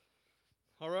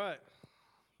All right.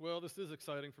 Well, this is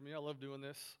exciting for me. I love doing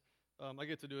this. I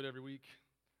get to do it every week,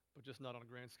 but just not on a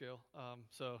grand scale.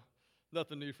 So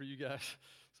nothing new for you guys.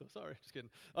 So sorry, just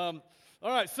kidding. All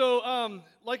right. So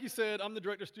like you said, I'm the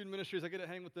director of student ministries. I get to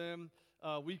hang with them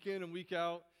week in and week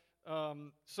out.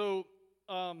 So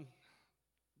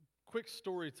quick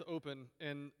story to open,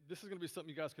 and this is going to be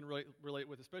something you guys can relate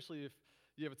with, especially if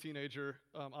you have a teenager.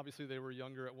 Obviously, they were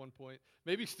younger at one point.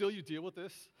 Maybe still you deal with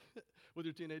this with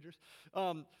your teenagers.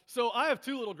 So I have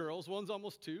two little girls. One's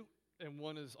almost 2, and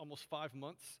one is almost 5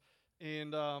 months.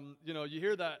 And, you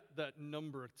hear that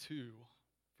number 2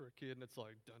 for a kid, and it's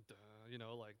like, dun,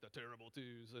 dun, like the terrible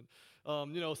twos.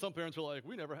 And, some parents are like,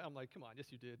 we never had. I'm like, come on, yes,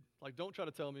 you did. Like, don't try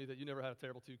to tell me that you never had a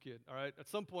terrible 2 kid, all right? At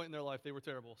some point in their life, they were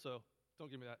terrible, so don't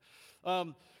give me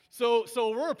that. So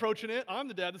we're approaching it. I'm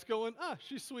the dad that's going,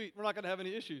 she's sweet. We're not going to have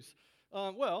any issues.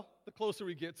 Well, the closer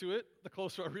we get to it, the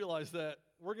closer I realize that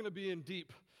we're going to be in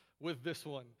deep with this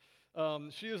one.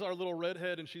 She is our little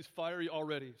redhead, and she's fiery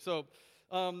already. So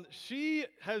she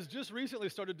has just recently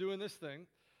started doing this thing,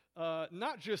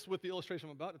 not just with the illustration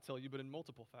I'm about to tell you, but in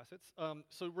multiple facets.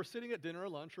 So we're sitting at dinner or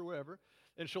lunch or wherever,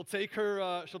 and she'll take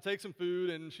some food,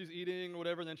 and she's eating or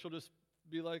whatever, and then she'll just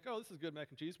be like, oh, this is good mac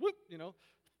and cheese, whoop,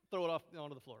 throw it off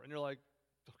onto the floor. And you're like,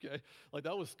 okay, like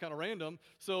that was kind of random.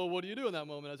 So what do you do in that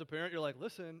moment as a parent? You're like,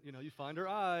 listen, you find her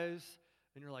eyes,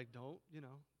 and you're like, don't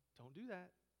do that.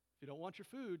 If you don't want your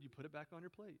food, you put it back on your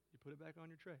plate. You put it back on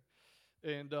your tray.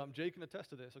 And Jay can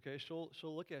attest to this, okay? She'll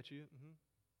look at you,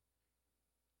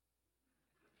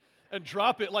 and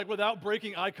drop it like without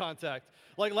breaking eye contact.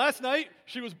 Like last night,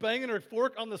 she was banging her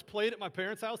fork on this plate at my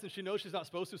parents' house, and she knows she's not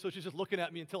supposed to, so she's just looking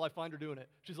at me until I find her doing it.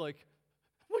 She's like,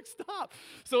 stop.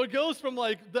 So it goes from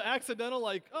like the accidental,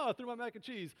 like, oh, I threw my mac and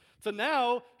cheese, to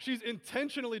now she's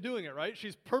intentionally doing it, right?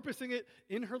 She's purposing it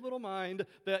in her little mind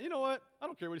that, you know what, I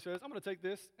don't care what he says, I'm going to take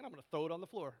this and I'm going to throw it on the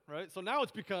floor, right? So now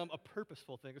it's become a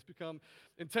purposeful thing. It's become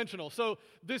intentional. So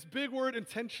this big word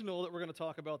intentional that we're going to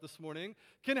talk about this morning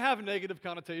can have a negative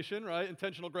connotation, right?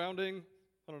 Intentional grounding,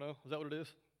 I don't know, is that what it is?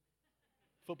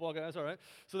 Football guys, all right.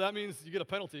 So that means you get a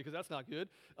penalty because that's not good.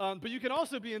 But you can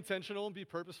also be intentional and be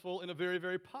purposeful in a very,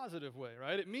 very positive way,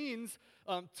 right? It means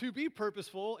to be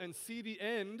purposeful and see the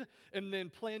end and then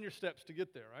plan your steps to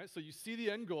get there, right? So you see the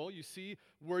end goal, you see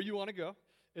where you want to go,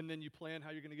 and then you plan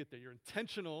how you're going to get there. You're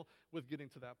intentional with getting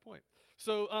to that point.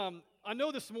 So I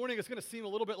know this morning it's going to seem a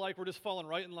little bit like we're just falling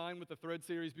right in line with the Thread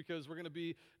series because we're going to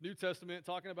be New Testament,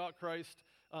 talking about Christ,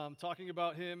 talking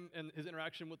about him and his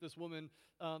interaction with this woman.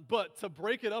 But to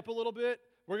break it up a little bit,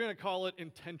 we're going to call it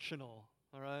intentional,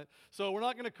 all right? So we're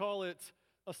not going to call it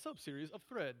a sub-series of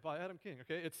Thread by Adam King,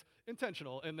 okay? It's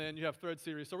intentional, and then you have Thread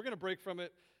series. So we're going to break from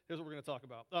it. Here's what we're going to talk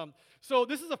about. So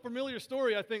this is a familiar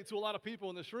story, I think, to a lot of people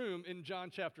in this room in John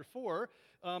chapter 4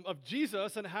 of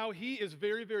Jesus and how he is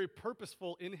very, very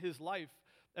purposeful in his life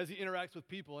as he interacts with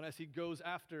people and as he goes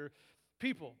after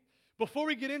people. Before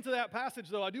we get into that passage,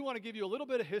 though, I do want to give you a little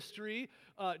bit of history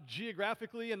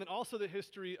geographically and then also the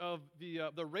history of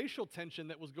the racial tension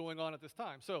that was going on at this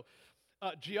time. So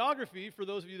geography, for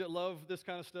those of you that love this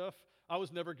kind of stuff, I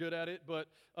was never good at it, but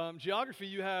geography,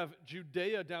 you have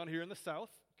Judea down here in the south,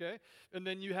 okay? And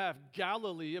then you have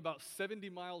Galilee about 70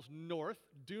 miles north,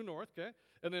 due north, okay?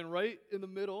 And then right in the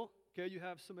middle, okay, you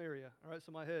have Samaria, all right?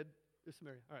 So my head is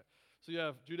Samaria, all right. So you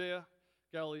have Judea,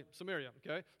 Galilee, Samaria,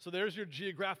 okay? So there's your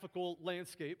geographical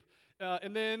landscape.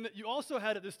 And then you also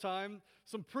had at this time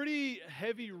some pretty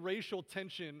heavy racial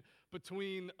tension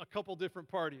between a couple different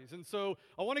parties. And so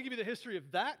I want to give you the history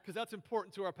of that because that's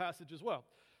important to our passage as well.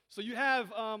 So you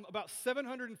have about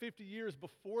 750 years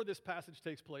before this passage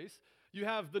takes place, you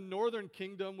have the northern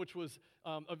kingdom, which was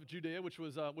of Judea, which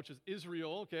is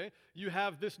Israel. Okay, you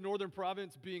have this northern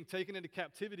province being taken into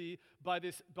captivity by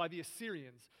the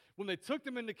Assyrians. When they took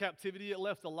them into captivity, it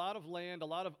left a lot of land, a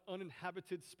lot of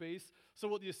uninhabited space. So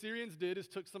what the Assyrians did is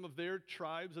took some of their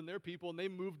tribes and their people, and they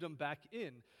moved them back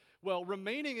in. Well,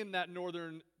 remaining in that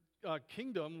northern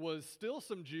kingdom was still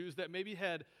some Jews that maybe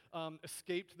had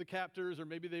escaped the captors, or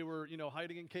maybe they were,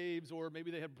 hiding in caves, or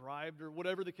maybe they had bribed, or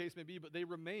whatever the case may be, but they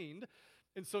remained.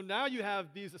 And so now you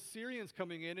have these Assyrians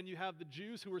coming in, and you have the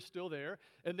Jews who are still there,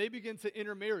 and they begin to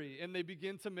intermarry, and they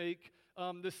begin to make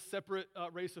this separate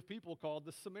race of people called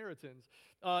the Samaritans.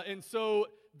 And so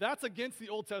that's against the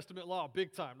Old Testament law,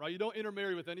 big time, right? You don't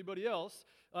intermarry with anybody else,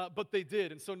 but they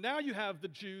did. And so now you have the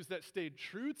Jews that stayed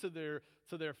true to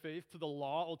their faith, to the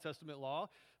law, Old Testament law,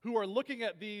 who are looking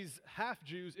at these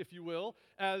half-Jews, if you will,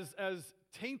 as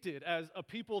tainted as a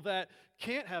people that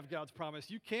can't have God's promise.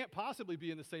 You can't possibly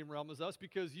be in the same realm as us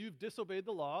because you've disobeyed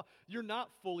the law. You're not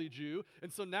fully Jew.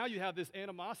 And so now you have this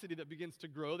animosity that begins to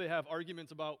grow. They have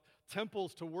arguments about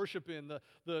temples to worship in.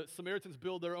 The Samaritans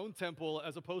build their own temple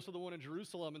as opposed to the one in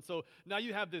Jerusalem. And so now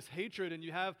you have this hatred and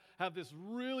you have this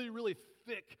really, really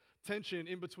thick tension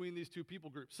in between these two people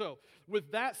groups. So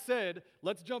with that said,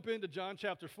 let's jump into John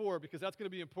chapter 4 because that's going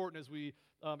to be important as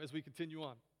we continue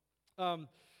on.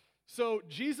 So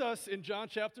Jesus in John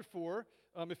chapter 4,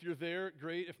 if you're there,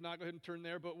 great. If not, go ahead and turn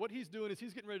there. But what he's doing is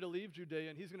he's getting ready to leave Judea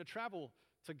and he's going to travel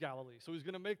to Galilee. So he's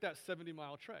going to make that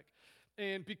 70-mile trek.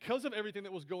 And because of everything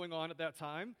that was going on at that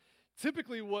time,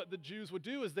 typically what the Jews would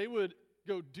do is they would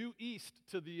go due east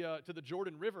to the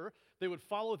Jordan River. They would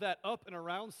follow that up and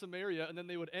around Samaria, and then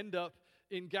they would end up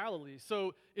in Galilee.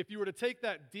 So if you were to take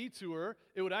that detour,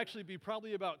 it would actually be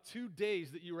probably about 2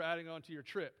 days that you were adding on to your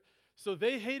trip. So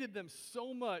they hated them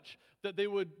so much that they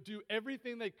would do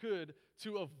everything they could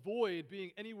to avoid being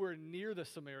anywhere near the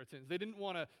Samaritans. They didn't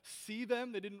want to see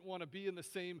them. They didn't want to be in the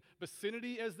same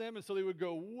vicinity as them, and so they would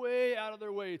go way out of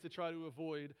their way to try to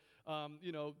avoid,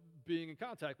 being in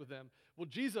contact with them. Well,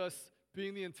 Jesus,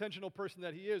 being the intentional person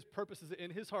that he is, purposes it in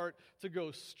his heart to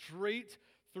go straight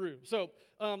through. So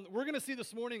we're going to see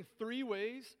this morning 3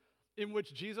 ways in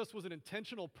which Jesus was an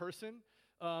intentional person.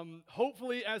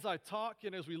 Hopefully, as I talk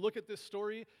and as we look at this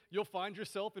story, you'll find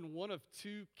yourself in one of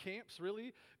 2 camps,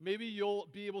 really. Maybe you'll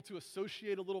be able to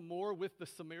associate a little more with the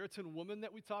Samaritan woman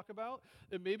that we talk about,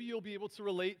 and maybe you'll be able to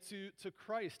relate to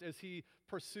Christ as he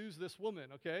pursues this woman,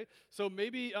 okay? So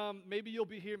maybe you'll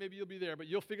be here, maybe you'll be there, but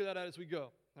you'll figure that out as we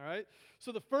go, all right?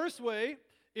 So the first way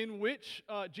in which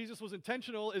Jesus was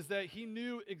intentional is that he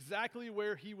knew exactly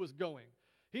where he was going.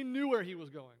 He knew where he was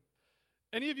going.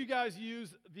 Any of you guys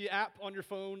use the app on your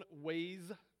phone, Waze?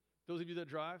 Those of you that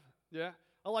drive? Yeah?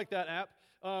 I like that app.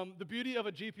 The beauty of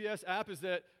a GPS app is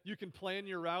that you can plan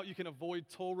your route. You can avoid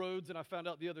toll roads. And I found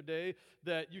out the other day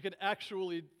that you can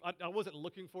actually, I wasn't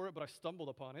looking for it, but I stumbled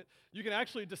upon it. You can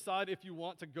actually decide if you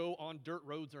want to go on dirt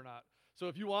roads or not. So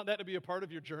if you want that to be a part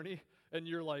of your journey and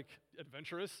you're like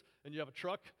adventurous and you have a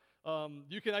truck,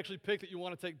 you can actually pick that you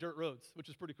want to take dirt roads, which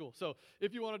is pretty cool. So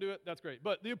if you want to do it, that's great.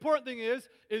 But the important thing is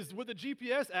with the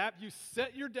GPS app, you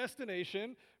set your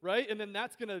destination, right? And then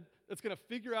that's gonna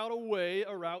figure out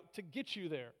a route to get you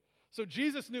there. So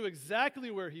Jesus knew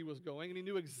exactly where he was going, and he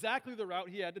knew exactly the route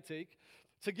he had to take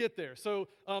to get there. So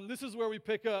this is where we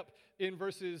pick up in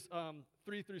verses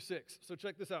 3 through 6. So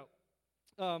check this out.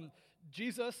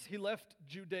 Jesus, he left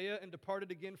Judea and departed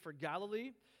again for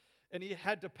Galilee, and he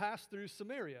had to pass through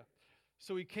Samaria.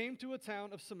 So he came to a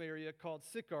town of Samaria called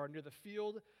Sychar, near the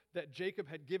field that Jacob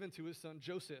had given to his son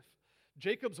Joseph.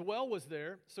 Jacob's well was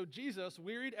there, so Jesus,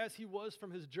 wearied as he was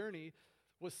from his journey,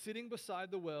 was sitting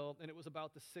beside the well, and it was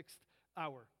about the 6th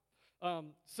hour.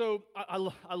 So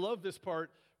I love this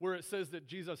part where it says that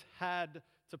Jesus had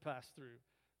to pass through.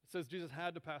 It says Jesus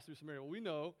had to pass through Samaria. Well, we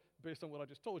know, based on what I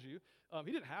just told you,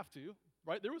 he didn't have to,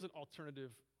 right? There was an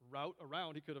alternative route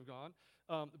around he could have gone.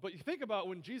 But you think about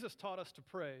when Jesus taught us to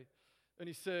pray, and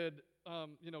he said,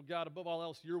 God, above all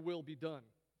else, your will be done.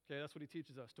 Okay, that's what he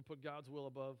teaches us, to put God's will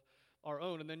above our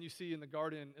own. And then you see in the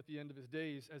garden at the end of his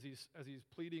days, as he's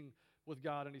pleading with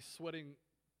God and he's sweating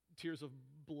tears of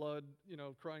blood,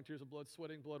 crying tears of blood,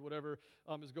 sweating blood, whatever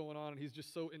is going on, and he's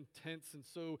just so intense and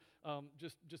so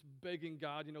just begging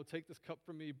God, take this cup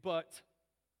from me, but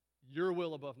your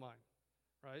will above mine,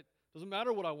 right? Doesn't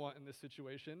matter what I want in this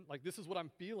situation. Like, this is what I'm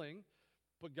feeling,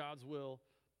 but God's will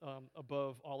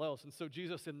above all else. And so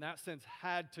Jesus, in that sense,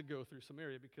 had to go through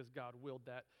Samaria because God willed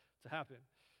that to happen.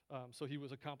 So he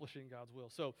was accomplishing God's will.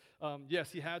 So,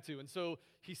 yes, he had to. And so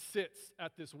he sits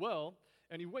at this well,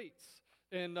 and he waits.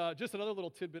 And just another little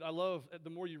tidbit, I love the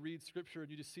more you read Scripture and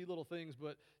you just see little things,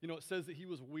 but, it says that he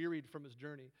was wearied from his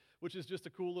journey, which is just a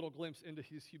cool little glimpse into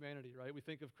his humanity, right? We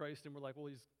think of Christ and we're like, well,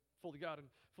 he's fully God and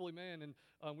fully man,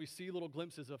 and we see little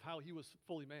glimpses of how he was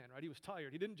fully man, right? He was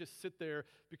tired. He didn't just sit there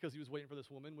because he was waiting for this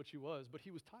woman, which he was, but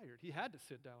he was tired. He had to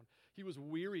sit down. He was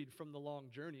wearied from the long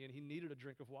journey, and he needed a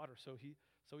drink of water, so he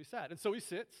sat. And so he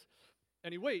sits,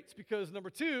 and he waits, because number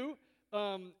 2,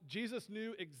 Jesus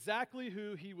knew exactly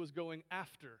who he was going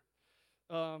after.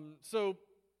 So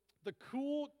the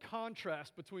cool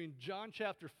contrast between John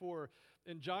chapter 4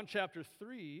 and John chapter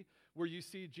 3, where you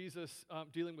see Jesus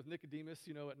dealing with Nicodemus,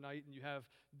 at night, and you have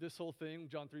this whole thing,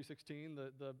 John 3:16,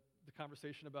 the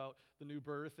conversation about the new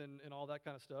birth and all that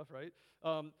kind of stuff, right?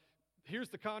 Here's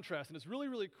the contrast, and it's really,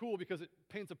 really cool because it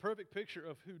paints a perfect picture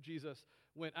of who Jesus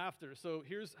went after. So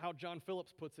here's how John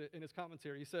Phillips puts it in his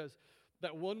commentary. He says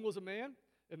that one was a man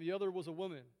and the other was a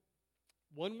woman.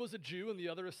 One was a Jew and the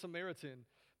other a Samaritan.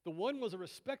 The one was a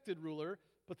respected ruler,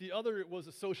 but the other was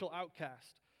a social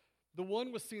outcast. The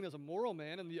one was seen as a moral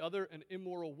man, and the other an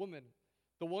immoral woman.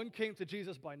 The one came to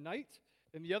Jesus by night,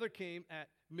 and the other came at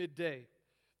midday.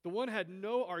 The one had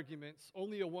no arguments,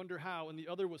 only a wonder how, and the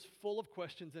other was full of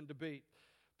questions and debate.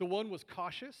 The one was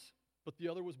cautious, but the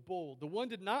other was bold. The one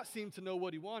did not seem to know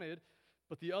what he wanted,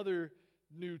 but the other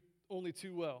knew only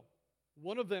too well.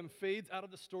 One of them fades out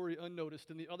of the story unnoticed,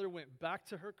 and the other went back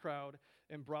to her crowd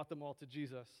and brought them all to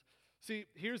Jesus. See,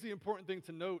 here's the important thing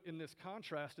to note in this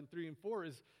contrast in 3 and 4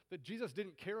 is that Jesus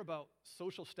didn't care about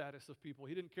social status of people.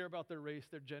 He didn't care about their race,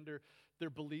 their gender, their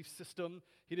belief system.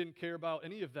 He didn't care about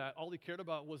any of that. All he cared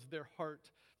about was their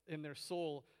heart and their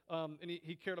soul, and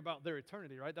he cared about their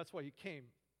eternity, right? That's why he came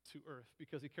to earth,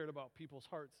 because he cared about people's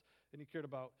hearts and he cared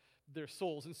about their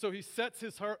souls. And so he sets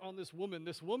his heart on this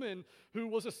woman who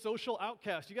was a social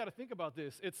outcast. You got to think about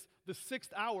this. It's the 6th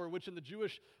hour, which in the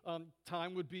Jewish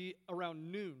time would be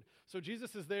around noon. So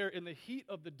Jesus is there in the heat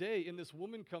of the day, and this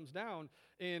woman comes down,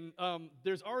 and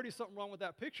there's already something wrong with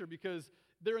that picture because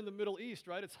they're in the Middle East,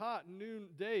 right? It's hot,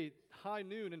 noonday, high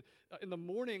noon, and in the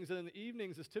mornings and in the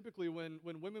evenings is typically when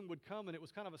women would come, and it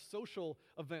was kind of a social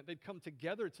event. They'd come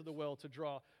together to the well to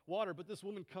draw water, but this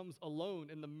woman comes alone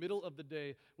in the middle of the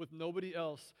day with nobody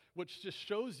else, which just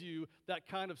shows you that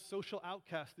kind of social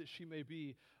outcast that she may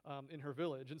be in her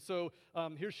village. And so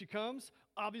here she comes.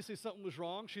 Obviously something was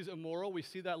wrong. She's immoral. We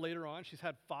see that later on. She's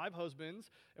had 5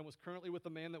 husbands and was currently with a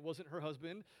man that wasn't her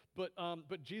husband.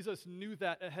 But Jesus knew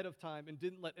that ahead of time and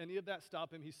didn't let any of that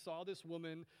stop him. He saw this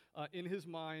woman in his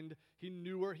mind. He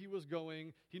knew where he was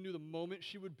going. He knew the moment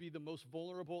she would be the most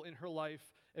vulnerable in her life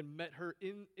and met her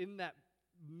in that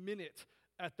minute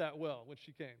at that well when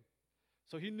she came.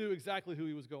 So he knew exactly who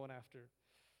he was going after.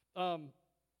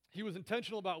 He was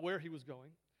intentional about where he was going.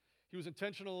 He was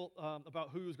intentional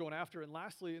about who he was going after. And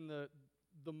lastly, in the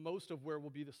most of where we'll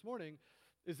be this morning,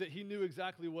 is that he knew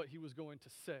exactly what he was going to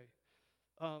say.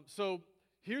 So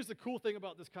here's the cool thing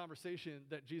about this conversation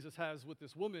that Jesus has with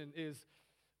this woman is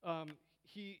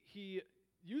he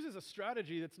uses a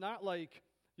strategy that's not like,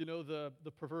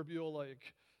 the proverbial,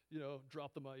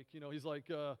 drop the mic. He's like,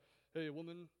 hey,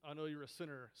 woman, I know you're a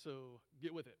sinner, so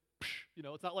get with it.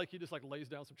 It's not like he just lays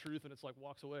down some truth and it's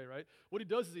walks away, right? What he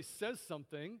does is he says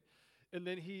something, and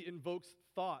then he invokes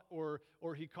thought, or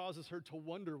he causes her to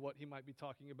wonder what he might be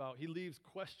talking about. He leaves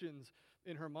questions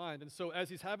in her mind. And so as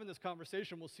he's having this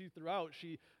conversation, we'll see throughout,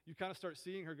 you kind of start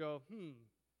seeing her go,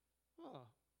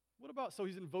 what about, so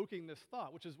he's invoking this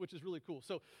thought, which is really cool.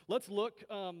 So let's look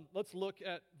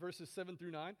at verses 7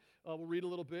 through 9. We'll read a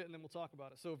little bit and then we'll talk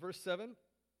about it. So verse 7,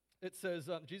 it says,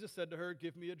 Jesus said to her,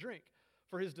 "Give me a drink."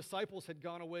 For his disciples had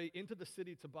gone away into the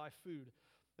city to buy food.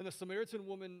 And the Samaritan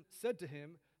woman said to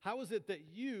him, "How is it that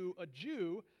you, a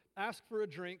Jew, ask for a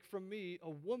drink from me, a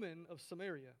woman of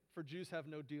Samaria? For Jews have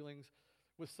no dealings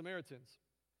with Samaritans."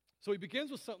 So he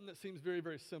begins with something that seems very,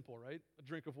 very simple, right? A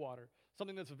drink of water,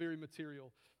 something that's very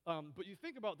material. But you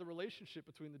think about the relationship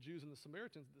between the Jews and the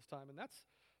Samaritans at this time, and that's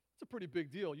a pretty big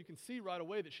deal. You can see right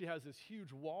away that she has this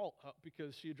huge wall up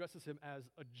because she addresses him as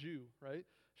a Jew, right?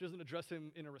 She doesn't address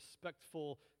him in a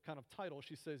respectful kind of title.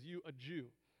 She says, "You, a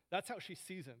Jew." That's how she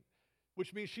sees him,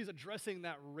 which means she's addressing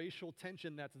that racial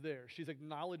tension that's there. She's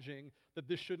acknowledging that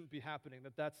this shouldn't be happening,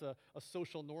 that that's a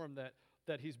social norm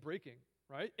that he's breaking,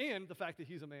 right? And the fact that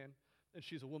he's a man and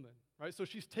she's a woman, right? So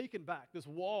she's taken back. This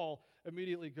wall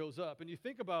immediately goes up. And you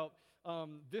think about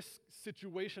this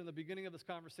situation in the beginning of this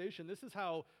conversation. This is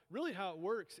how it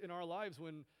works in our lives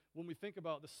when we think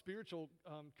about the spiritual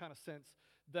kind of sense,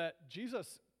 that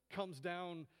Jesus comes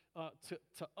down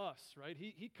to us, right?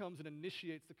 He comes and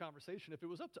initiates the conversation. If it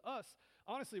was up to us,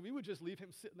 honestly, we would just leave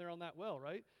him sitting there on that well,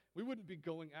 right? We wouldn't be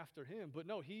going after him. But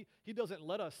no, he doesn't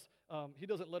let us. He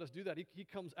doesn't let us do that. He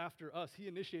comes after us. He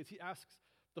initiates. He asks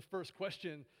the first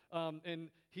question, and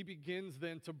he begins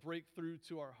then to break through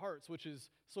to our hearts, which is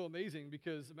so amazing,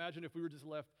 because imagine if we were just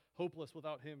left hopeless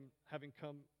without him having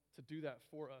come to do that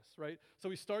for us, right? So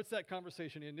he starts that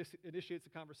conversation, he initiates the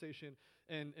conversation,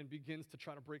 and begins to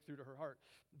try to break through to her heart.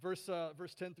 Verse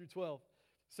 10 through 12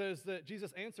 says that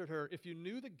Jesus answered her, "If you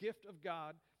knew the gift of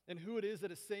God and who it is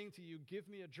that is saying to you, 'Give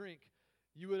me a drink,'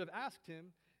 you would have asked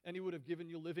him, and he would have given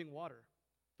you living water."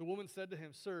 The woman said to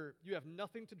him, "Sir, you have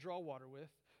nothing to draw water with,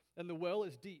 and the well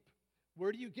is deep.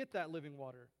 Where do you get that living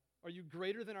water? Are you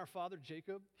greater than our father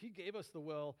Jacob? He gave us the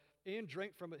well and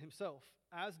drank from it himself,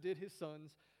 as did his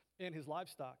sons and his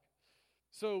livestock."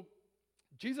 So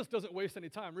Jesus doesn't waste any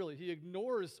time, really. He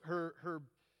ignores her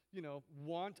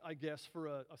want, I guess, for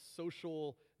a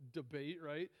social debate,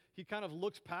 right? He kind of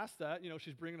looks past that.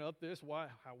 She's bringing up this. Why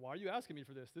are you asking me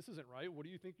for this? This isn't right. What do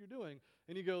you think you're doing?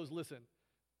 And he goes, "Listen,"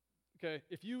 okay,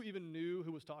 if you even knew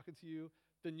who was talking to you,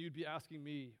 then you'd be asking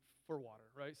me for water,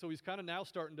 right? So he's kind of now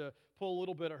starting to pull a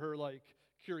little bit of her like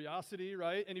curiosity,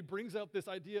 right? And he brings up this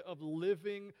idea of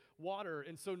living water.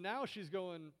 And so now she's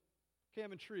going, okay,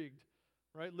 I'm intrigued,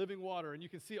 right? Living water. And you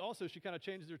can see also she kind of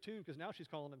changes her tune because now she's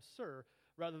calling him sir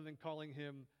rather than calling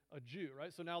him a Jew,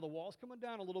 right? So now the wall's coming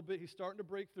down a little bit. He's starting to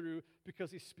break through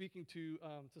because he's speaking to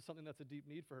something that's a deep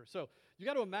need for her. So you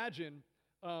got to imagine,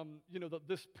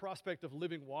 this prospect of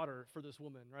living water for this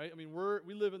woman, right? I mean,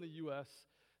 we live in the U.S.,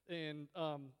 and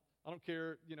I don't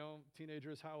care,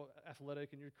 teenagers, how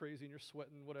athletic and you're crazy and you're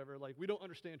sweating, whatever. Like, we don't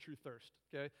understand true thirst,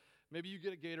 okay? Maybe you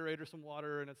get a Gatorade or some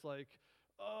water, and it's like,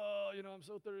 oh, I'm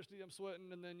so thirsty, I'm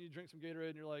sweating, and then you drink some Gatorade,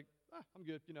 and you're like, I'm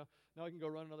good, now I can go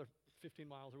run another 15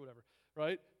 miles or whatever,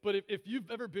 right? But if you've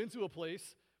ever been to a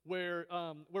place where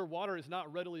water is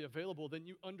not readily available, then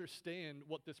you understand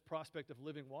what this prospect of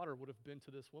living water would have been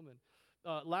to this woman.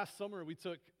 Last summer, we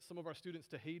took some of our students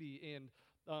to Haiti, and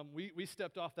we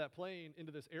stepped off that plane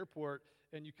into this airport,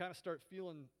 and you kind of start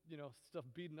feeling, stuff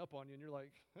beating up on you, and you're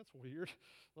like, that's weird.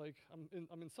 Like,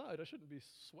 I'm inside. I shouldn't be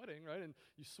sweating, right? And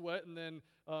you sweat, and then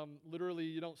literally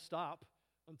you don't stop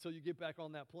until you get back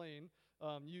on that plane.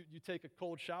 You take a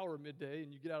cold shower midday,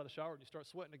 and you get out of the shower, and you start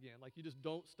sweating again. Like, you just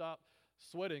don't stop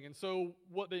sweating. And so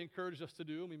what they encouraged us to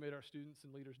do, and we made our students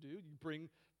and leaders do, you bring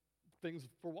things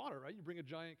for water, right? You bring a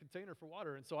giant container for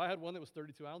water. And so I had one that was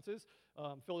 32 ounces,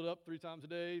 fill it up 3 times a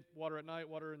day, water at night,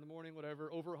 water in the morning,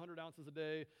 whatever, over 100 ounces a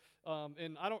day.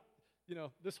 And I don't,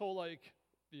 this whole like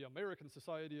the American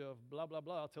Society of blah, blah,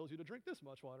 blah tells you to drink this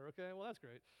much water. Okay, well, that's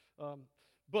great.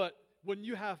 But when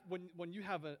you have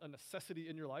a necessity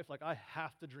in your life, like I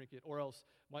have to drink it or else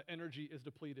my energy is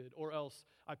depleted or else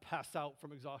I pass out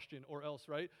from exhaustion or else,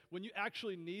 right? When you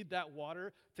actually need that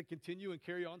water to continue and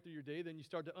carry on through your day, then you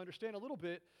start to understand a little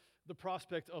bit the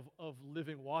prospect of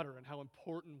living water and how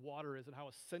important water is and how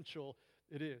essential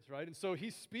it is, right? And so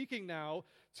he's speaking now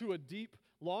to a deep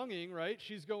longing, right?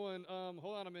 She's going,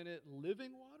 hold on a minute,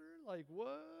 living water? Like, what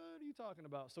are you talking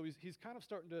about? So he's kind of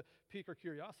starting to pique our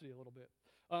curiosity a little bit.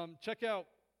 Check out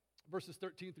verses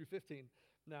 13 through 15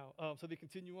 now. So they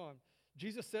continue on.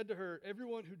 Jesus said to her,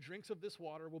 everyone who drinks of this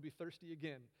water will be thirsty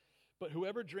again. But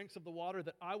whoever drinks of the water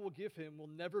that I will give him will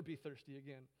never be thirsty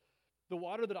again. The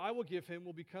water that I will give him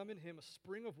will become in him a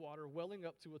spring of water welling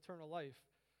up to eternal life.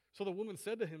 So the woman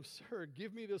said to him, Sir,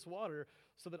 give me this water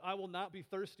so that I will not be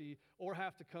thirsty or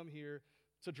have to come here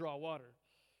to draw water.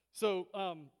 So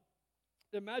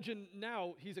imagine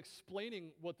now he's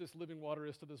explaining what this living water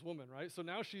is to this woman, right? So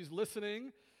now she's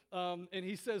listening, and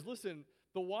he says, listen,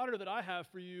 the water that I have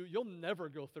for you, you'll never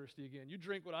go thirsty again. You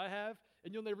drink what I have,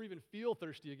 and you'll never even feel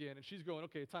thirsty again. And she's going,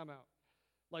 okay, time out.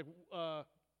 Like,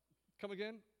 come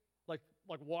again? Like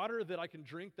water that I can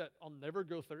drink that I'll never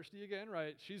go thirsty again,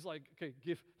 right? She's like, okay,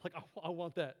 I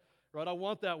want that, right? I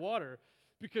want that water.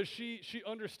 Because she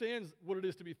understands what it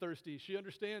is to be thirsty. She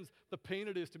understands the pain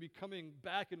it is to be coming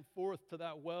back and forth to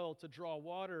that well to draw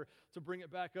water, to bring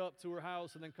it back up to her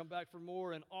house and then come back for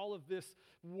more and all of this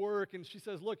work. And she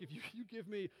says, look, if you give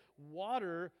me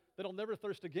water that I'll never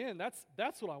thirst again,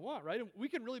 that's what I want, right? And we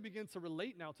can really begin to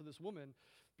relate now to this woman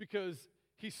because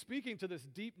he's speaking to this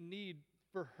deep need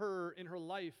for her in her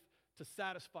life to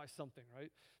satisfy something, right?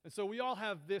 And so we all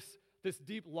have this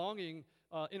deep longing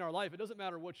in our life. It doesn't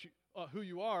matter who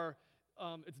you are.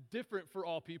 It's different for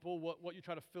all people what you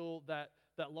try to fill that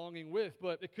longing with.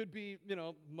 But it could be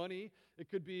money. It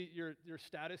could be your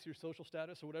status, your social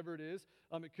status, or whatever it is.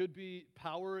 It could be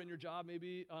power in your job.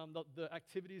 Maybe the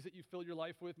activities that you fill your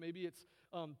life with. Maybe it's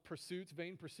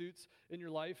vain pursuits in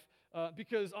your life.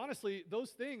 Because honestly,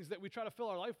 those things that we try to fill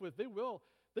our life with, they will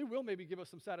maybe give us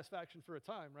some satisfaction for a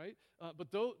time, right?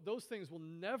 But those things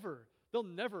they'll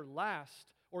never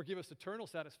last or give us eternal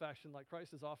satisfaction like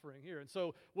Christ is offering here. And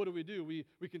so what do?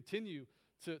 We continue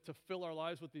to fill our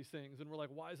lives with these things, and we're like,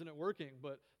 why isn't it working?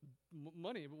 But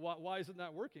money, why isn't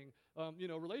that working?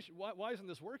 Why isn't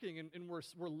this working? And we're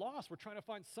lost. We're trying to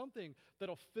find something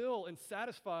that'll fill and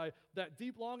satisfy that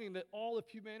deep longing that all of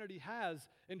humanity has.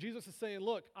 And Jesus is saying,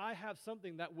 look, I have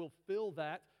something that will fill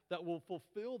that will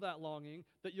fulfill that longing,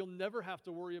 that you'll never have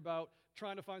to worry about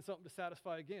trying to find something to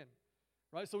satisfy again.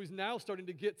 Right? So he's now starting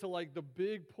to get to like the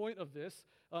big point of this,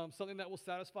 something that will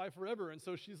satisfy forever. And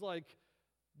so she's like,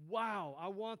 wow, I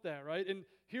want that, right? And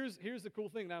here's the cool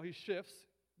thing. Now he shifts.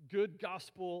 Good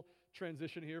gospel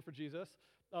transition here for Jesus.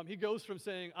 He goes from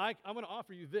saying, I'm going to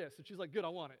offer you this. And she's like, good, I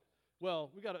want it. Well,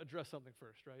 we got to address something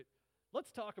first, right?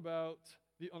 Let's talk about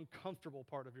the uncomfortable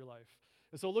part of your life.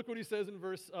 And so look what he says in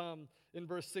verse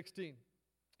 16.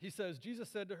 He says, Jesus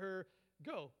said to her,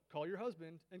 go, call your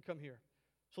husband and come here.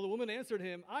 So the woman answered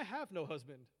him, I have no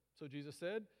husband. So Jesus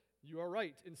said, you are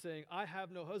right in saying, I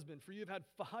have no husband, for you have had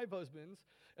 5 husbands,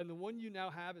 and the one you now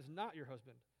have is not your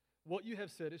husband. What you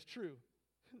have said is true.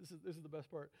 This is the best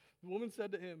part. The woman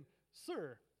said to him,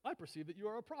 Sir, I perceive that you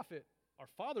are a prophet. Our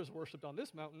fathers worshipped on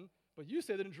this mountain, but you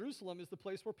say that in Jerusalem is the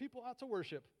place where people ought to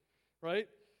worship, right?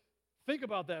 Think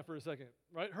about that for a second,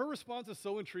 right? Her response is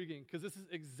so intriguing because this is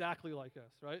exactly like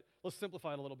us, right? Let's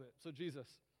simplify it a little bit. So Jesus,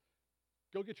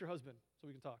 go get your husband so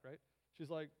we can talk, right? She's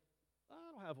like, I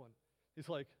don't have one. He's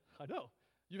like, I know.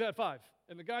 You've had 5.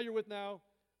 And the guy you're with now,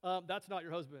 that's not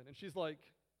your husband. And she's like,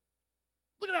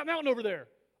 look at that mountain over there.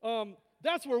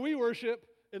 That's where we worship,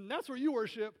 and that's where you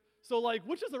worship. So, like,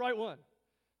 which is the right one,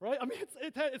 right? I mean,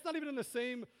 it's not even in the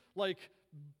same, like,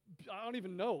 I don't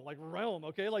even know, like, realm,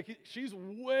 okay? Like, she's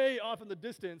way off in the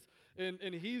distance, and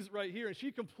he's right here, and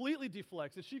she completely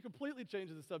deflects, and she completely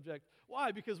changes the subject.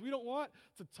 Why? Because we don't want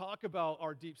to talk about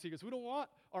our deep secrets. We don't want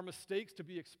our mistakes to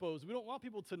be exposed. We don't want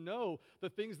people to know the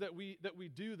things that we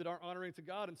do that aren't honoring to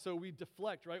God, and so we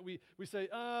deflect, right? We say,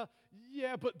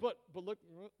 yeah, but look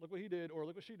what he did, or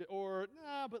look what she did, or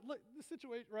nah, but look, this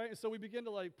situation, right? And so we begin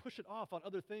to, like, push it off on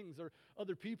other things or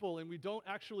other people, and we don't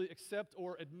actually accept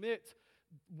or admit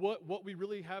what we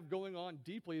really have going on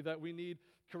deeply that we need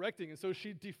correcting. And so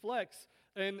she deflects,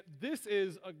 and this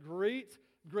is a great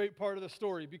part of the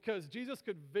story because Jesus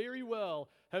could very well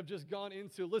have just gone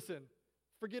into, listen,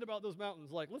 forget about those mountains.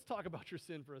 Like, let's talk about your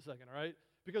sin for a second, all right?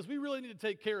 Because we really need to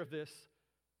take care of this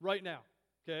right now,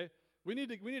 okay? We need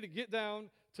to get down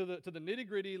to the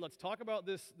nitty-gritty. Let's talk about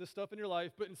this stuff in your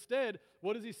life. But instead,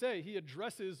 what does he say? He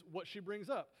addresses what she brings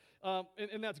up.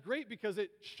 And that's great because it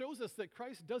shows us that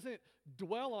Christ doesn't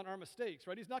dwell on our mistakes,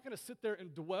 right? He's not going to sit there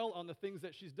and dwell on the things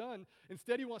that she's done.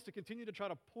 Instead, he wants to continue to try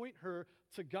to point her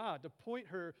to God, to point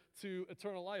her to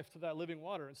eternal life, to that living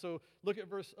water. And so look at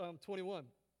verse 21.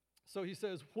 So he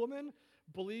says, Woman,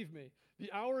 believe me,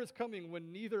 the hour is coming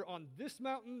when neither on this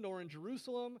mountain nor in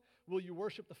Jerusalem will you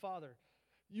worship the Father.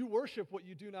 You worship what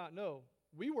you do not know.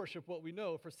 We worship what we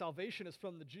know, for salvation is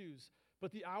from the Jews.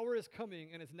 But the hour is coming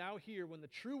and is now here when the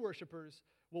true worshipers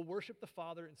will worship the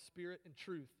Father in spirit and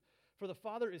truth. For the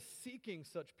Father is seeking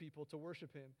such people to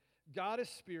worship him. God is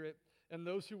spirit, and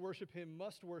those who worship him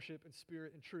must worship in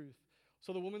spirit and truth.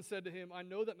 So the woman said to him, I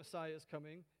know that Messiah is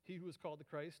coming, he who is called the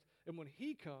Christ, and when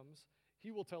he comes,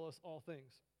 he will tell us all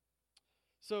things.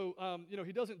 So,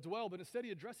 he doesn't dwell, but instead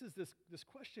he addresses this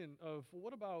question of, well,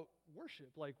 what about worship?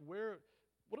 Like,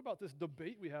 what about this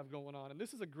debate we have going on? And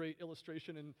this is a great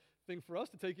illustration and thing for us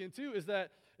to take in too, is that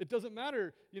it doesn't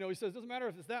matter, he says, it doesn't matter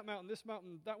if it's that mountain, this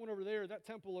mountain, that one over there, that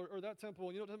temple or that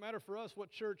temple. It doesn't matter for us what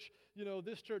church,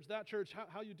 this church, that church,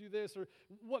 how you do this, or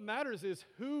what matters is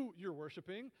who you're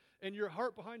worshiping and your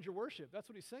heart behind your worship. That's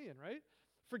what he's saying, right?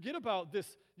 Forget about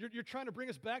this. You're trying to bring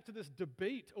us back to this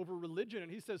debate over religion, and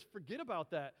he says, forget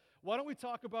about that. Why don't we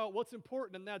talk about what's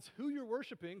important, and that's who you're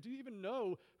worshiping. Do you even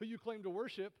know who you claim to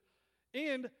worship?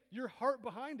 And your heart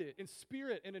behind it, in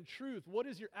spirit and in truth. What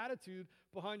is your attitude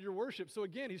behind your worship? So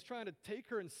again, he's trying to take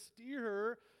her and steer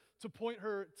her to point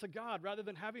her to God rather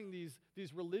than having these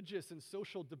religious and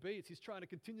social debates. He's trying to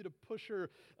continue to push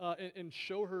her and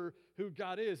show her who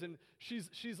God is. And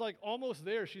she's like almost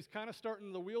there. She's kind of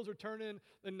starting, the wheels are turning,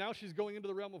 and now she's going into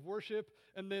the realm of worship.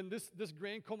 And then this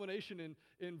grand culmination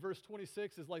in verse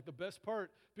 26 is like the best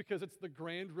part because it's the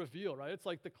grand reveal, right? It's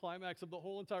like the climax of the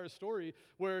whole entire story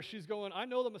where she's going, I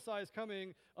know the Messiah is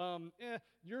coming.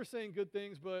 You're saying good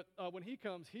things, but when he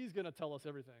comes, he's going to tell us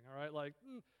everything, all right? Like,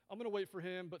 I'm going to wait for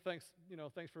him, but thanks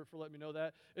for letting me know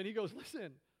that. And he goes,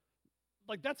 listen,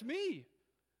 like, that's me.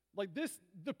 Like,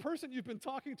 the person you've been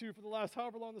talking to for the last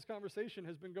however long this conversation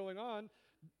has been going on,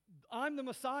 I'm the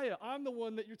Messiah. I'm the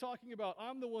one that you're talking about.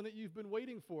 I'm the one that you've been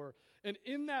waiting for. And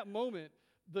in that moment,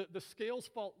 the scales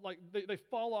fall, like, they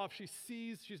fall off. She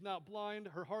sees, she's not blind.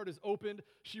 Her heart is opened.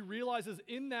 She realizes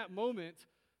in that moment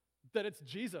that it's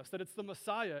Jesus, that it's the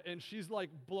Messiah, and she's like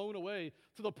blown away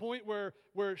to the point where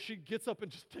she gets up and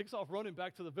just takes off running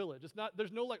back to the village.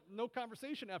 There's no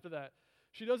conversation after that.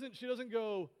 She doesn't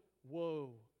go,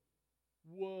 whoa,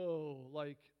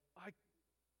 like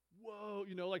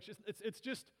it's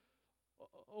just,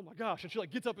 oh my gosh, and she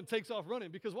like gets up and takes off running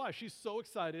because why? She's so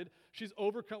excited. She's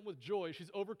overcome with joy.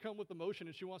 She's overcome with emotion,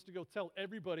 and she wants to go tell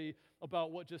everybody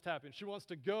about what just happened. She wants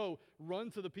to go run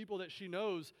to the people that she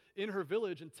knows in her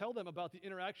village and tell them about the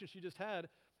interaction she just had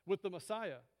with the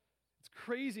Messiah. It's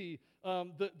crazy,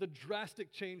 the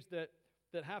drastic change that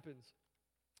happens.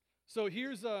 So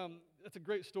here's, that's a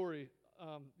great story,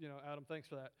 Adam, thanks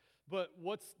for that. But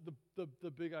what's the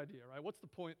big idea, right? What's the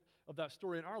point of that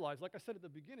story in our lives? Like I said at the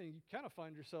beginning, you kind of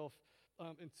find yourself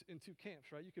in two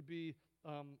camps, right? You could be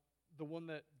the one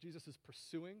that Jesus is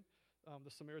pursuing,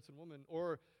 the Samaritan woman,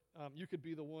 or you could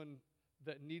be the one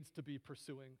that needs to be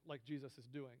pursuing like Jesus is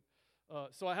doing.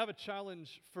 So I have a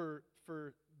challenge for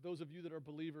those of you that are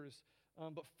believers.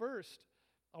 But first,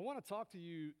 I want to talk to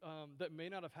you that may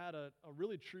not have had a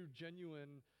really true,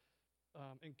 genuine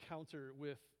encounter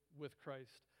with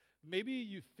Christ. Maybe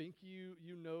you think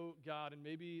you know God, and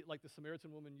maybe like the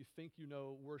Samaritan woman, you think you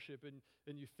know worship,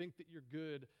 and you think that you're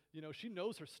good. You know, she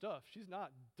knows her stuff. She's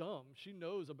not dumb. She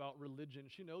knows about religion.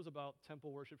 She knows about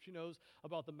temple worship. She knows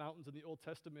about the mountains in the Old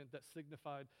Testament that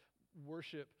signified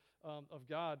worship of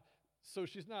God. So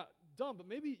she's not dumb, but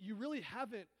maybe you really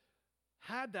haven't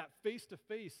had that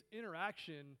face-to-face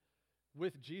interaction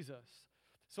with Jesus.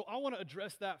 So I want to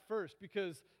address that first,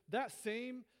 because that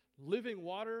same living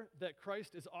water that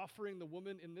Christ is offering the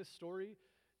woman in this story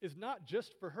is not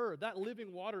just for her. That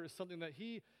living water is something that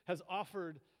he has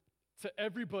offered to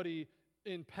everybody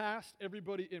in past,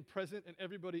 everybody in present, and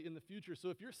everybody in the future. So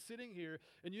if you're sitting here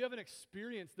and you haven't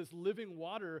experienced this living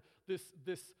water, this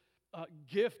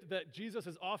gift that Jesus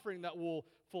is offering that will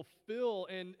fulfill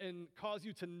and cause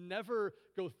you to never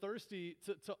go thirsty,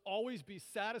 to always be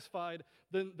satisfied,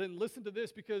 then listen to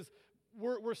this, because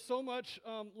we're so much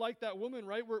like that woman,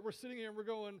 right? We're sitting here and we're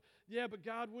going, yeah, but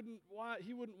God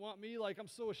he wouldn't want me. Like, I'm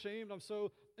so ashamed. I'm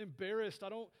so embarrassed. I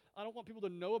don't want people to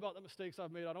know about the mistakes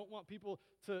I've made. I don't want people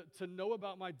to know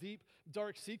about my deep,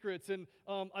 dark secrets. And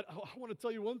I want to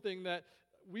tell you one thing, that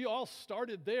we all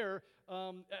started there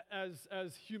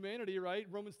as humanity, right?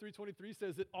 Romans 3:23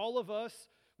 says that all of us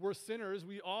were sinners.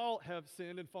 We all have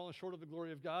sinned and fallen short of the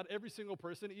glory of God. Every single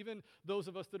person, even those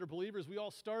of us that are believers, we all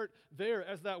start there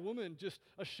as that woman, just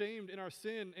ashamed in our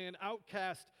sin and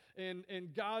outcast.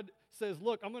 And God says,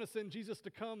 look, I'm going to send Jesus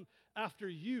to come after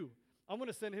you. I'm going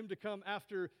to send him to come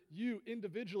after you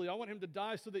individually. I want him to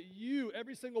die so that you,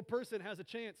 every single person, has a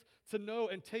chance to know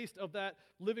and taste of that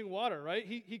living water, right?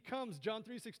 He comes, John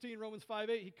 3:16, Romans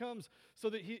 5:8, he comes so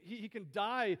that he can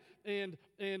die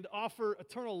and offer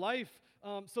eternal life,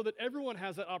 so that everyone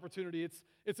has that opportunity.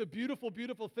 It's a beautiful,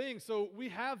 beautiful thing. So we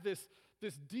have this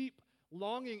deep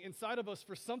longing inside of us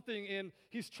for something, and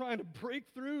he's trying to break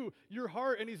through your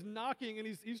heart, and he's knocking,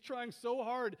 and he's trying so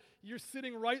hard. You're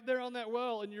sitting right there on that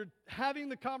well, and you're having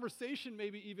the conversation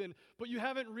maybe even, but you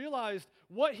haven't realized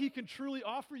what he can truly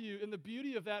offer you and the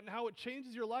beauty of that and how it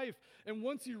changes your life. And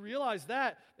once you realize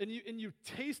that and you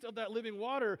taste of that living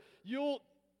water,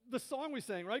 the song we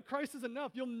sang, right? Christ is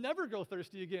enough. You'll never go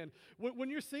thirsty again. When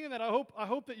you're singing that, I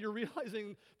hope that you're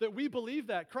realizing that we believe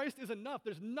that. Christ is enough.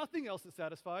 There's nothing else that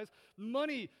satisfies.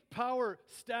 Money, power,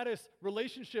 status,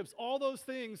 relationships, all those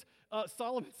things,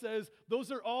 Solomon says,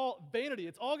 those are all vanity.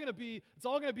 It's all gonna be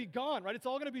gone, right? It's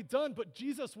all gonna be done, but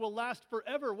Jesus will last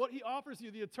forever. What he offers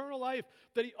you, the eternal life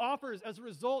that he offers as a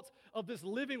result of this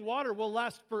living water, will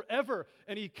last forever.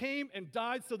 And he came and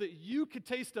died so that you could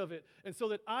taste of it, and so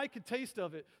that I could taste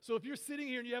of it. So if you're sitting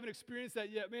here and you haven't experienced that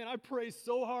yet, man, I pray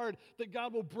so hard that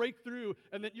God will break through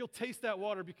and that you'll taste that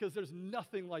water, because there's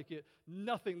nothing like it,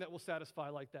 nothing that will satisfy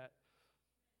like that.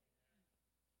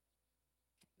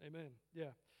 Amen.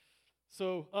 Yeah.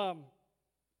 So,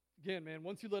 again, man,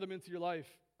 once you let him into your life,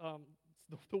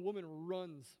 the woman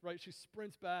runs, right? She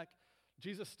sprints back.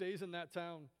 Jesus stays in that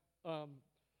town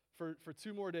for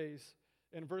 2 more days.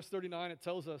 In verse 39, it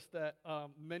tells us that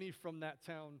many from that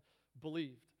town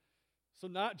believed. So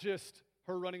not just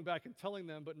her running back and telling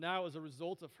them, but now as a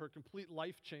result of her complete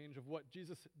life change of what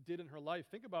Jesus did in her life,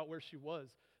 think about where she was.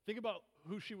 Think about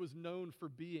who she was known for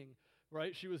being,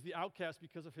 right? She was the outcast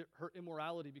because of her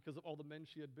immorality, because of all the men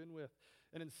she had been with.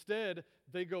 And instead,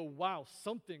 they go, wow,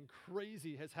 something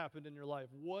crazy has happened in your life.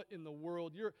 What in the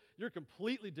world? You're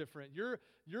completely different.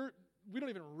 We don't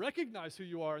even recognize who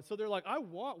you are. And so they're like, I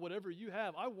want whatever you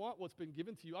have. I want what's been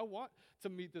given to you. I want to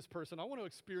meet this person. I want to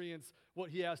experience what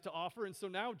he has to offer. And so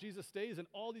now Jesus stays, and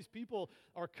all these people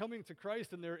are coming to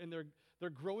Christ, and they're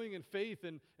growing in faith,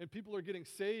 and people are getting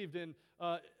saved. And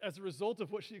as a result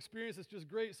of what she experienced, it's just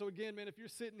great. So again, man, if you're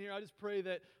sitting here, I just pray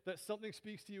that something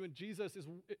speaks to you, and Jesus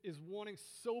is wanting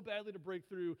so badly to break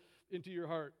through into your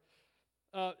heart.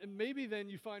 And maybe then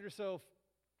you find yourself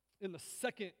in the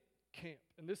second camp.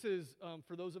 And this is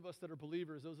for those of us that are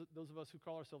believers, those of us who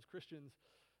call ourselves Christians.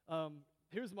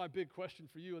 Here's my big question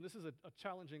for you, and this is a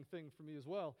challenging thing for me as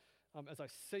well, as I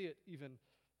say it even.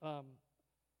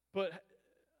 But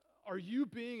are you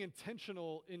being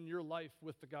intentional in your life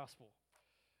with the gospel?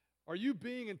 Are you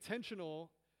being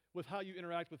intentional with how you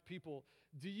interact with people?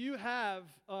 Do you have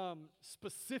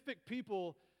specific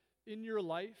people in your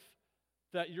life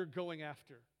that you're going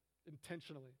after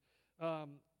intentionally?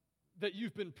 That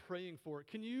you've been praying for?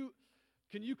 Can you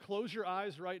close your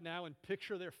eyes right now and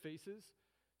picture their faces?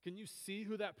 Can you see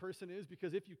who that person is?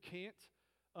 Because if you can't,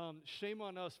 shame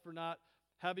on us for not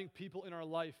having people in our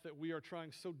life that we are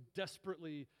trying so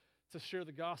desperately to share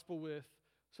the gospel with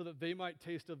so that they might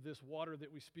taste of this water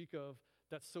that we speak of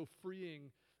that's so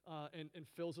freeing and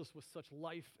fills us with such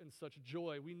life and such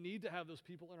joy. We need to have those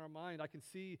people in our mind. I can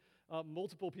see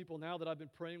multiple people now that I've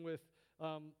been praying with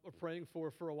or praying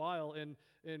for a while,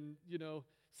 and you know,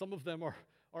 some of them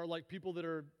are like people that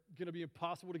are going to be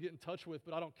impossible to get in touch with,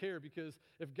 but I don't care, because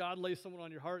if God lays someone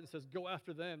on your heart and says, go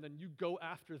after them, then you go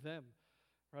after them,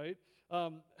 right?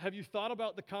 Have you thought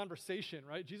about the conversation,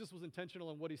 right? Jesus was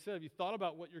intentional in what he said. Have you thought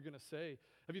about what you're going to say?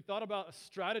 Have you thought about a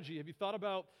strategy? Have you thought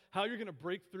about how you're going to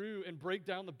break through and break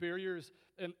down the barriers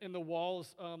and the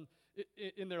walls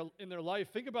in their life?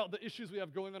 Think about the issues we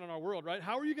have going on in our world, right?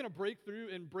 How are you going to break through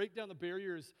and break down the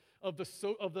barriers of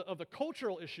the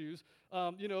cultural issues?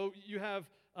 You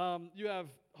have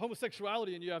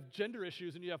homosexuality, and you have gender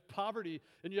issues, and you have poverty,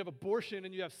 and you have abortion,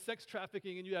 and you have sex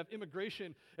trafficking, and you have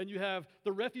immigration, and you have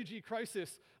the refugee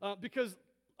crisis. Because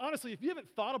honestly, if you haven't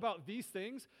thought about these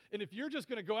things, and if you're just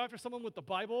going to go after someone with the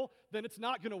Bible, then it's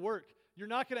not going to work. You're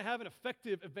not going to have an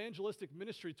effective evangelistic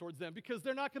ministry towards them, because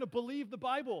they're not going to believe the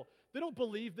Bible. They don't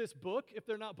believe this book if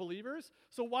they're not believers.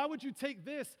 So why would you take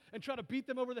this and try to beat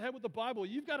them over the head with the Bible?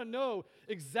 You've got to know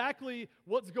exactly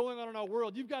what's going on in our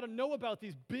world. You've got to know about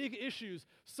these big issues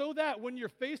so that when you're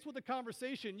faced with a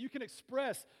conversation, you can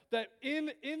express that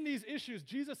in these issues,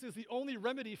 Jesus is the only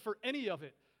remedy for any of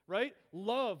it, right?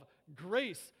 Love,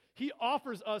 grace. He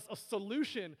offers us a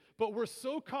solution, but we're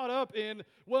so caught up in,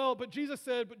 well, but Jesus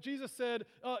said,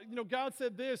 God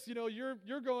said this,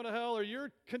 you're going to hell, or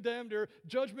you're condemned, or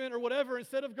judgment, or whatever,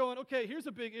 instead of going, okay, here's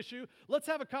a big issue. Let's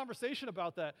have a conversation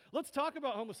about that. Let's talk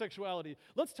about homosexuality.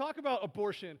 Let's talk about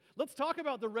abortion. Let's talk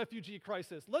about the refugee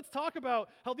crisis. Let's talk about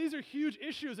how these are huge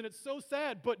issues, and it's so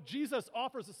sad, but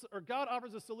God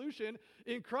offers a solution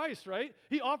in Christ, right?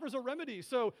 He offers a remedy.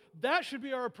 So that should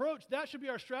be our approach. That should be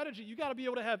our strategy. You got to be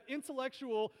able to have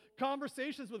intellectual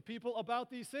conversations with people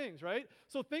about these things, right?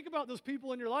 So think about those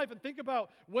people in your life, and think about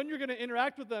when you're going to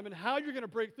interact with them and how you're going to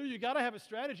break through. You got to have a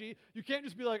strategy. You can't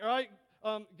just be like, all right,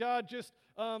 God, just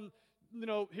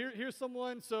here's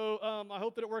someone, so I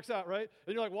hope that it works out, right?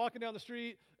 And you're like walking down the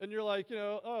street, and you're like,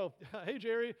 oh, hey,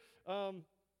 Jerry,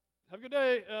 have a good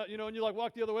day, and you like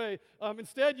walk the other way.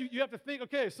 Instead, you have to think,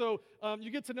 okay, so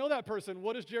you get to know that person.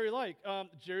 What does Jerry like?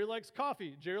 Jerry likes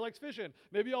coffee. Jerry likes fishing.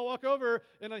 Maybe I'll walk over,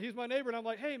 and he's my neighbor, and I'm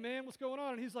like, hey, man, what's going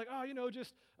on? And he's like, oh,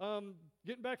 just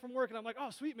getting back from work. And I'm like, oh,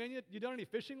 sweet, man, you done any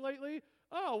fishing lately?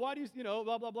 Oh, why do you,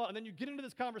 blah, blah, blah. And then you get into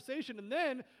this conversation, and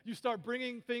then you start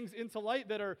bringing things into light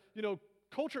that are,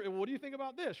 culture. What do you think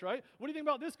about this, right? What do you think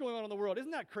about this going on in the world?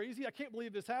 Isn't that crazy? I can't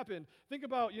believe this happened. Think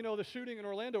about, the shooting in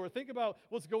Orlando, or think about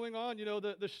what's going on,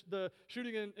 the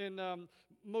shooting in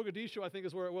Mogadishu, I think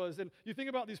is where it was. And you think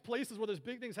about these places where there's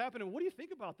big things happening. What do you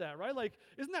think about that, right? Like,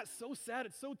 isn't that so sad?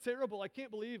 It's so terrible. I can't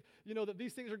believe, that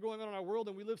these things are going on in our world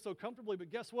and we live so comfortably.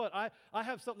 But guess what? I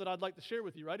have something that I'd like to share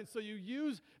with you, right? And so you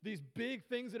use these big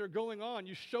things that are going on.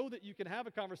 You show that you can have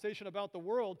a conversation about the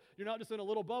world. You're not just in a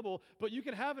little bubble, but you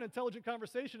can have an intelligent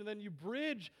conversation, and then you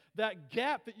bridge that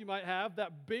gap that you might have,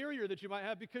 that barrier that you might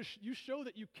have, because you show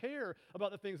that you care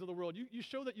about the things of the world. You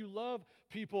show that you love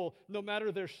people no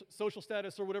matter their social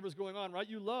status or whatever's going on, right?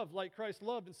 You love like Christ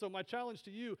loved. And so my challenge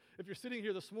to you, if you're sitting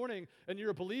here this morning and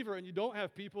you're a believer and you don't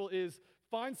have people, is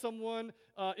find someone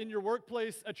in your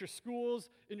workplace, at your schools,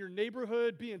 in your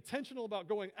neighborhood. Be intentional about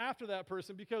going after that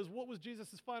person, because what was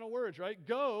Jesus' final words, right?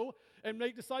 Go and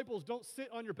make disciples. Don't sit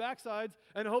on your backsides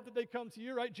and hope that they come to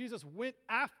you, right? Jesus went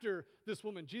after this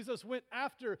woman. Jesus went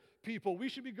after people. We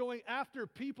should be going after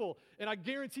people. And I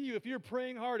guarantee you, if you're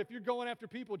praying hard, if you're going after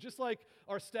people, just like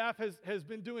our staff has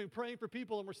been doing, praying for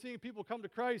people, and we're seeing people come to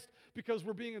Christ because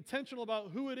we're being intentional about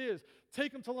who it is.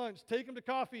 Take them to lunch, take them to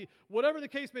coffee, whatever the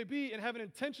case may be, and have an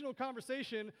intentional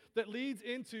conversation that leads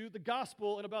into the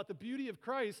gospel and about the beauty of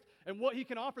Christ and what he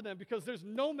can offer them, because there's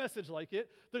no message like it.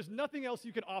 There's nothing else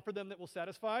you can offer them that will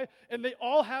satisfy, and they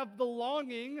all have the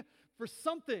longing for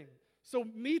something. So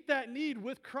meet that need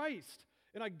with Christ.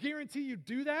 And I guarantee you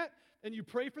do that, and you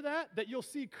pray for that you'll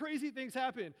see crazy things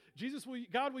happen.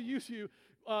 God will use you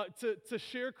to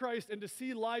share Christ and to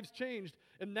see lives changed.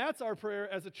 And that's our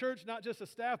prayer as a church, not just a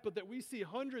staff, but that we see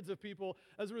hundreds of people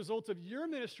as a result of your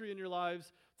ministry in your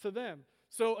lives to them.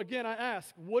 So again, I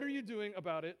ask, what are you doing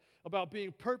about it, about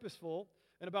being purposeful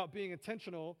and about being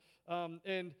intentional?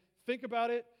 And think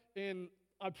about it, and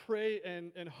I pray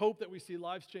and hope that we see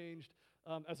lives changed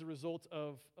as a result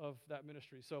of that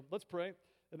ministry. So let's pray,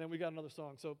 and then we got another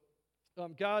song. So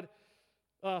God,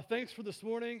 thanks for this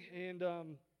morning, and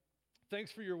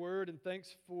thanks for your word, and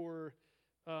thanks for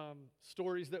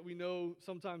stories that we know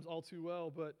sometimes all too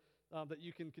well, but that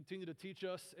you can continue to teach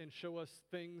us and show us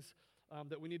things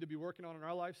that we need to be working on in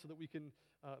our life so that we can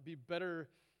be better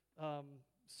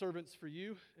servants for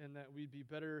you, and that we'd be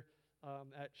better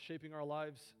at shaping our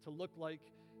lives to look like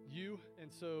you.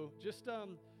 And so just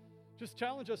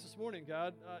challenge us this morning,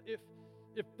 God.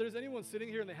 If there's anyone sitting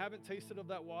here and they haven't tasted of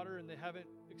that water and they haven't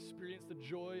experienced the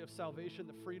joy of salvation,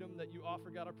 the freedom that you offer,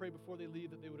 God, I pray before they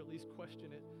leave that they would at least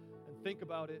question it and think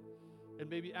about it and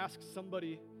maybe ask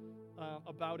somebody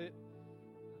about it.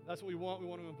 That's what we want. We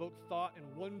want to invoke thought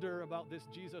and wonder about this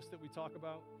Jesus that we talk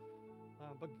about.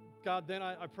 But God, then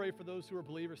I pray for those who are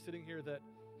believers sitting here that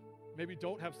maybe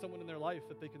don't have someone in their life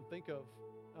that they can think of.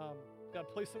 God,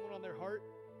 place someone on their heart,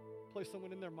 place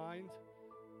someone in their mind,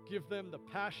 give them the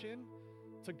passion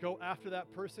to go after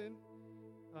that person.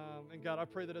 And God, I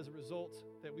pray that as a result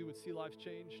that we would see lives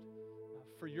changed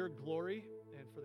for your glory